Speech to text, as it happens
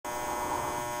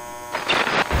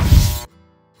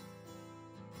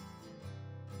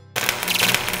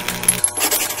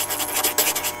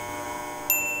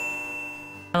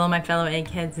Hello my fellow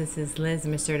eggheads, this is Liz.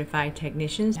 I'm a certified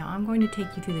technician. Now I'm going to take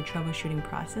you through the troubleshooting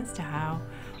process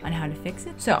on how to fix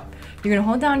it. So you're going to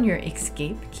hold down your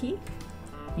escape key,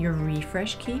 your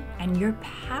refresh key, and your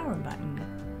power button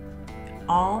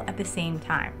all at the same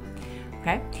time,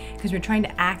 okay? Because we're trying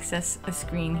to access a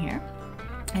screen here.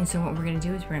 And so what we're going to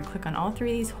do is we're going to click on all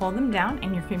three of these, hold them down,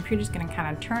 and your computer's going to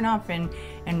kind of turn off and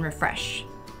refresh,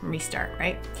 restart,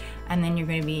 right? And then you're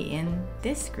going to be in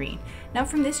this screen. Now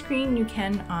from this screen you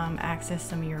can access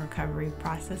some of your recovery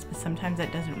process, but sometimes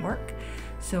that doesn't work.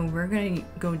 So we're going to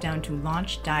go down to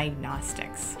Launch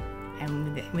Diagnostics,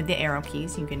 and with the arrow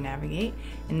keys you can navigate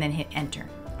and then hit enter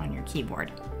on your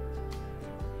keyboard.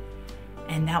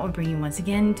 And that will bring you once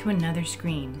again to another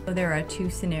screen. So there are two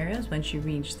scenarios once you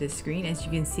reach this screen. As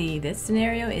you can see, this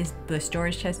scenario is the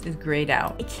storage test is grayed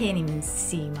out. I can't even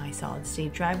see my solid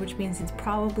state drive, which means it's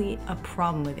probably a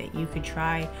problem with it. You could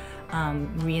try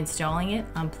reinstalling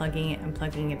it, unplugging it, and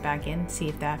plugging it back in, see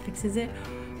if that fixes it.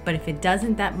 But if it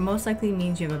doesn't, that most likely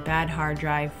means you have a bad hard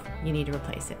drive, you need to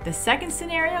replace it. The second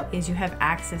scenario is you have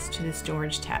access to the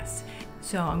storage test.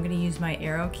 So I'm going to use my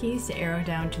arrow keys to arrow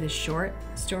down to the short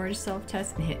storage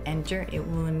self-test and hit enter. It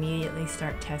will immediately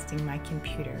start testing my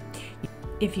computer.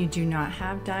 If you do not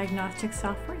have diagnostic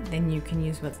software, then you can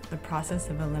use what's the process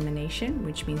of elimination,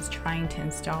 which means trying to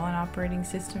install an operating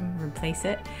system, replace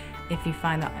it. If you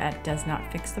find that that does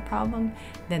not fix the problem,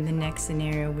 then the next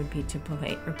scenario would be to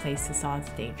replace the solid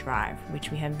state drive,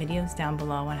 which we have videos down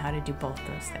below on how to do both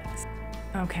those things.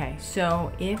 Okay,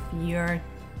 so if your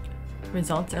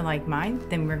results are like mine,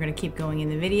 then we're going to keep going in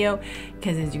the video,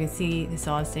 because as you can see, the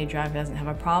solid state drive doesn't have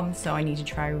a problem, so I need to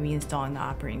try reinstalling the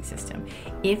operating system.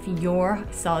 If your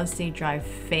solid state drive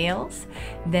fails,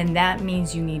 then that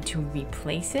means you need to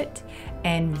replace it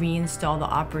and reinstall the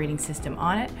operating system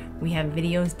on it. We have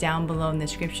videos down below in the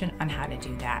description on how to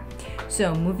do that.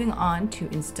 So moving on to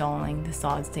installing the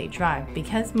solid state drive,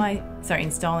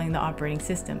 installing the operating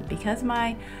system, because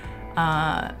my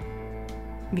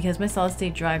solid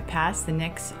state drive passed, the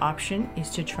next option is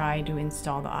to try to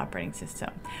install the operating system.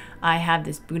 I have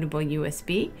this bootable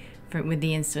USB with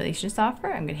the installation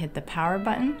software. I'm going to hit the power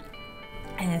button,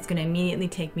 and it's going to immediately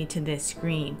take me to this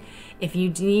screen. If you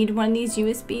need one of these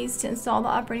USBs to install the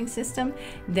operating system,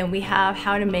 then we have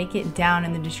how to make it down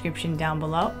in the description down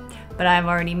below. But I've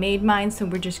already made mine, so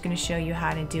we're just going to show you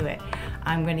how to do it.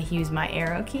 I'm going to use my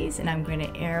arrow keys, and I'm going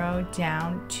to arrow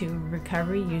down to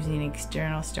recovery using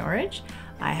external storage.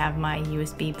 I have my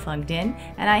USB plugged in,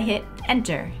 and I hit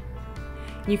enter.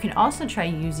 You can also try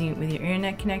using it with your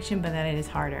internet connection, but that is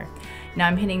harder. Now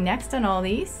I'm hitting next on all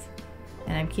these,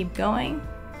 and I keep going.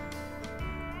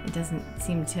 It doesn't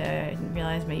seem to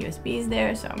realize my USB is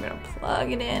there, so I'm going to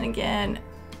plug it in again.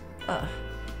 Ugh.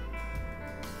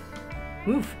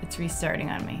 Oof, it's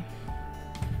restarting on me.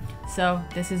 So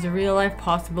this is a real life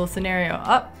possible scenario.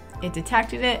 Oh, it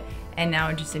detected it, and now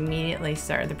it just immediately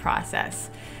started the process.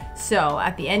 So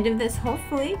at the end of this,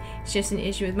 hopefully it's just an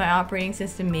issue with my operating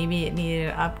system. Maybe it needed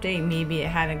an update, maybe it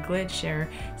had a glitch or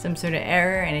some sort of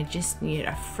error, and it just needed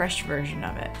a fresh version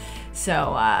of it.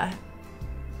 So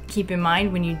keep in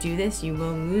mind, when you do this, you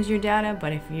will lose your data,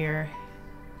 but if your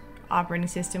operating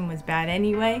system was bad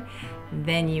anyway,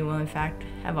 then you will in fact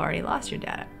have already lost your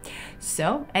data.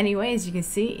 So anyway, as you can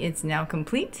see, it's now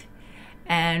complete.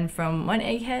 And from one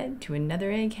egghead to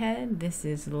another egghead, this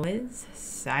is Liz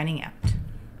signing out.